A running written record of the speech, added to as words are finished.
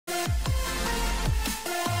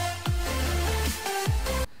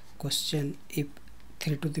question, if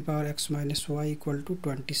 3 to the power x minus y equal to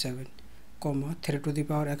 27, comma 3 to the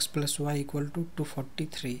power x plus y equal to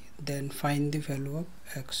 243, then find the value of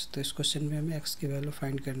x. तो इस question में हमें x की value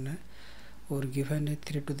find करना है और given है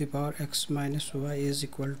 3 to the power x minus y is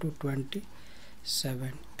equal to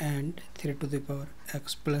 27 and 3 to the power x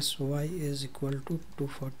plus y is equal to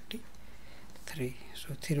 243. So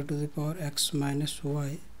 3 to the power x minus y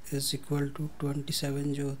is equal to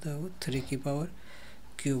 27 जो होता है वो 3 की power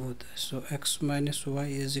cube होता है. सो x minus Y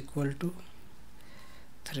is equal to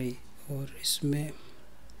 3 और इसमें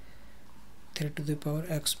 3 to the power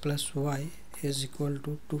x plus y is equal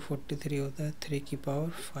to 243 होता है 3 की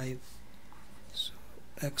power 5. So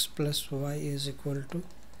x plus y is equal to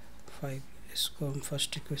 5. इसको हम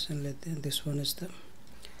फर्स्ट इक्वेशन लेते हैं. This one is the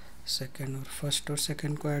second और फर्स्ट और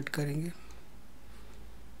सेकेंड को ऐड करेंगे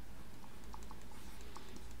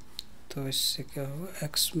तो इससे क्या होगा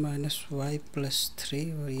x माइनस वाई प्लस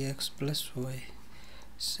 3 और ये x प्लस वाई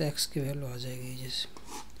से x की वैल्यू आ जाएगी जैसे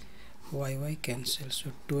Y Y cancel. So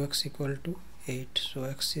 2x equal to 8. So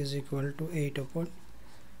x is equal to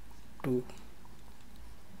 8/2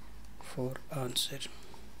 for answer.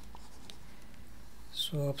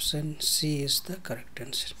 So option C is the correct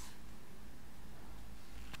answer.